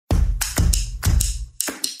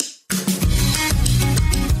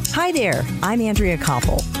Hi there, I'm Andrea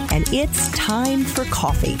Koppel, and it's time for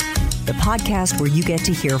coffee, the podcast where you get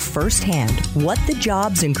to hear firsthand what the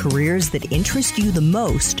jobs and careers that interest you the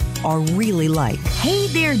most are really like. Hey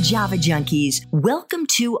there, Java junkies. Welcome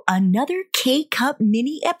to another K-Cup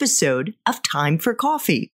mini episode of Time for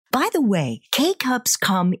Coffee. By the way, K-Cups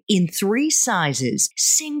come in 3 sizes,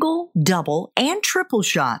 single, double, and triple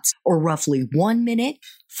shots, or roughly 1 minute,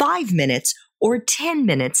 5 minutes, or 10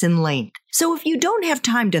 minutes in length. So if you don't have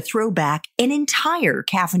time to throw back an entire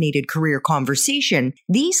caffeinated career conversation,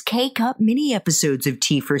 these K-Cup mini episodes of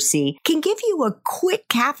T4C can give you a quick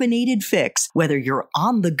caffeinated fix, whether you're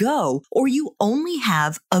on the go or you only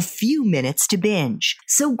have a few minutes to binge.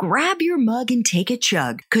 So grab your mug and take a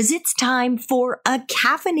chug, because it's time for a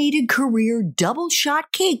caffeinated career double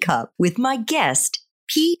shot K-Cup with my guest,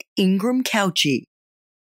 Pete Ingram-Cauchi.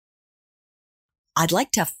 I'd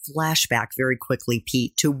like to flash back very quickly,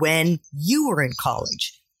 Pete, to when you were in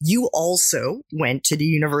college. You also went to the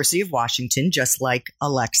University of Washington, just like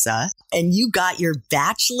Alexa, and you got your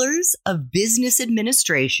Bachelor's of Business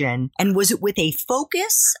Administration. And was it with a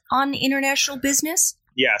focus on international business?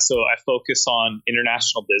 Yeah, so I focus on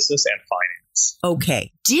international business and finance.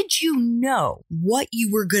 Okay. Did you know what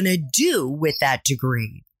you were going to do with that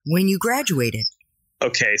degree when you graduated?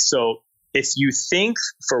 Okay, so if you think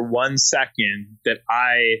for 1 second that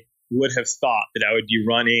I would have thought that I would be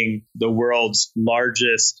running the world's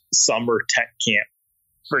largest summer tech camp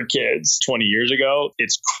for kids 20 years ago,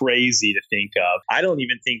 it's crazy to think of. I don't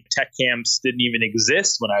even think tech camps didn't even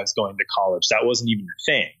exist when I was going to college. That wasn't even a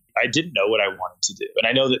thing. I didn't know what I wanted to do. And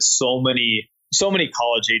I know that so many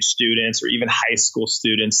college age students or even high school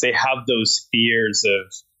students, they have those fears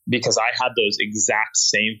because I had those exact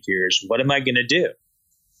same fears. What am I going to do?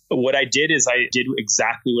 What I did is I did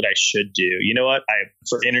exactly what I should do. You know what?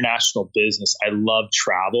 For international business, I love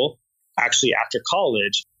travel. Actually, after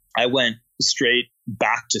college, I went straight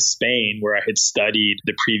back to Spain where I had studied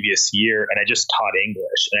the previous year, and I just taught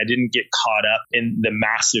English. And I didn't get caught up in the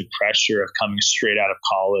massive pressure of coming straight out of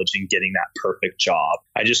college and getting that perfect job.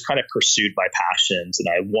 I just kind of pursued my passions, and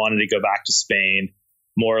I wanted to go back to Spain,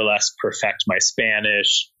 more or less perfect my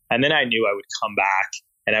Spanish. And then I knew I would come back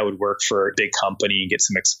and I would work for a big company and get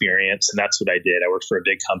some experience. And that's what I did. I worked for a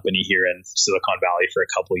big company here in Silicon Valley for a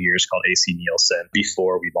couple of years called AC Nielsen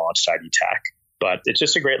before we launched ID Tech. But it's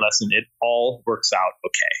just a great lesson. It all works out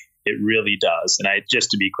okay. It really does. And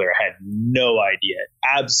just to be clear, I had no idea,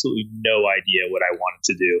 absolutely no idea what I wanted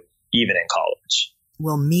to do, even in college.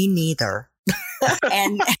 Well, me neither.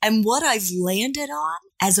 and what I've landed on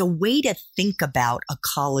as a way to think about a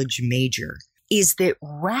college major is that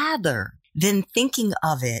rather than thinking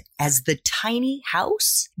of it as the tiny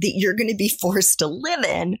house that you're going to be forced to live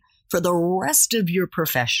in for the rest of your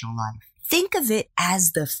professional life, think of it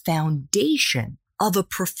as the foundation of a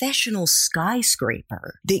professional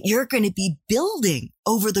skyscraper that you're going to be building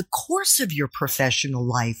over the course of your professional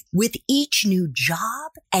life with each new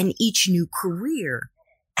job and each new career,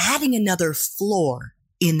 adding another floor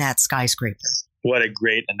in that skyscraper. What a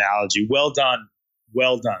great analogy. Well done.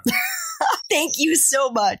 Well done. Thank you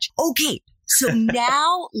so much. Okay, so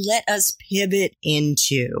now let us pivot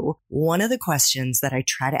into one of the questions that I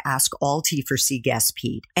try to ask all T4C guests,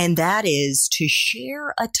 Pete, and that is to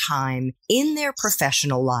share a time in their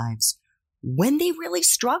professional lives when they really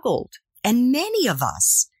struggled. And many of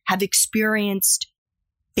us have experienced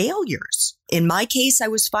failures. In my case, I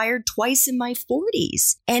was fired twice in my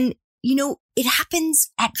 40s. And it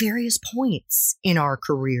happens at various points in our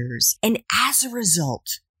careers. And as a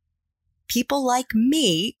result, people like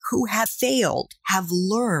me who have failed have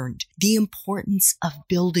learned the importance of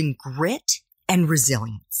building grit and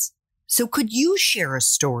resilience. So could you share a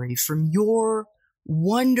story from your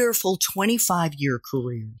wonderful 25-year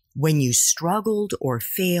career when you struggled or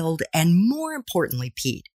failed, and more importantly,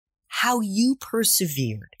 Pete, how you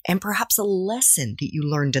persevered and perhaps a lesson that you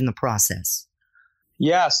learned in the process?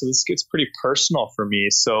 Yeah, so this gets pretty personal for me.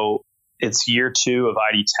 So it's year 2 of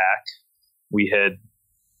ID Tech. We had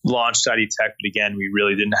launched ID Tech, but again, we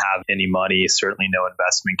really didn't have any money, certainly no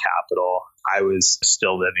investment capital. I was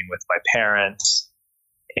still living with my parents,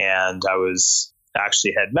 and I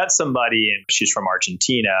actually had met somebody, and she's from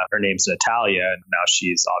Argentina. Her name's Natalia, and now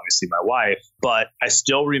she's obviously my wife. But I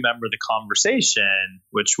still remember the conversation,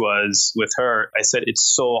 which was with her. I said,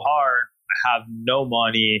 it's so hard. I have no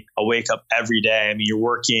money. I wake up every day. I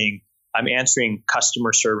mean, I'm answering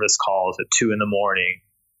customer service calls at 2 a.m,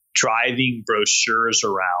 driving brochures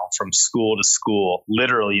around from school to school,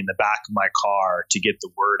 literally in the back of my car to get the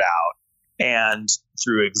word out. And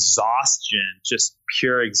through exhaustion, just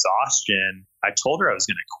pure exhaustion, I told her I was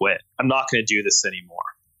going to quit. I'm not going to do this anymore.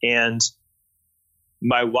 And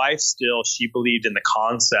My wife she believed in the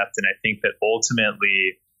concept. And I think that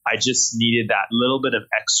ultimately I just needed that little bit of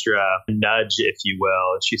extra nudge, if you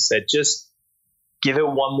will. And she said, just give it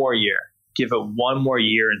one more year. Give it one more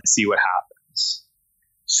year and see what happens.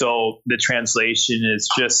 So the translation is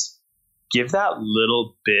just give that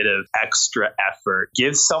little bit of extra effort.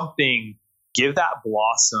 Give that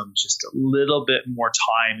blossom just a little bit more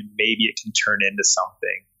time, and maybe it can turn into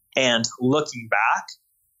something. And looking back,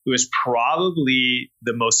 it was probably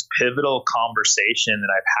the most pivotal conversation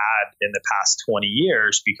that I've had in the past 20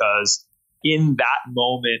 years, because in that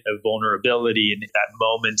moment of vulnerability and that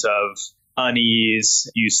moment of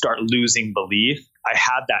unease, you start losing belief. I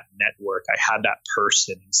had that network. I had that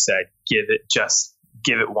person who said, give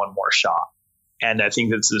it one more shot. And I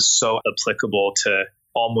think this is so applicable to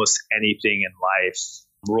almost anything in life.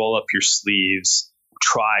 Roll up your sleeves,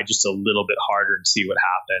 try just a little bit harder and see what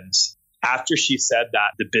happens. After she said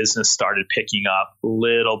that, the business started picking up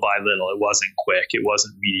little by little. It wasn't quick. It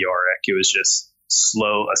wasn't meteoric. It was just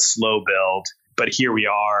a slow build. But here we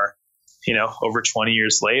are, over 20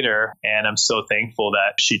 years later. And I'm so thankful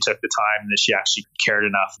that she took the time and that she actually cared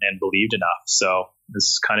enough and believed enough. So this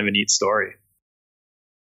is kind of a neat story.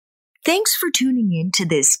 Thanks for tuning in to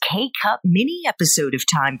this K-Cup mini episode of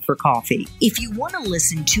Time for Coffee. If you want to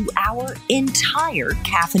listen to our entire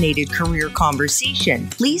caffeinated career conversation,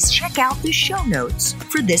 please check out the show notes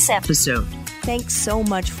for this episode. Thanks so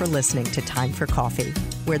much for listening to Time for Coffee,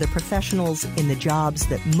 where the professionals in the jobs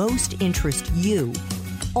that most interest you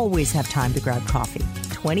always have time to grab coffee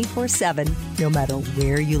 24/7, no matter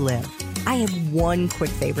where you live. I have one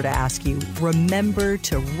quick favor to ask you. Remember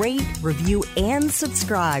to rate, review, and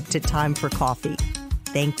subscribe to Time for Coffee.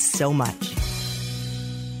 Thanks so much.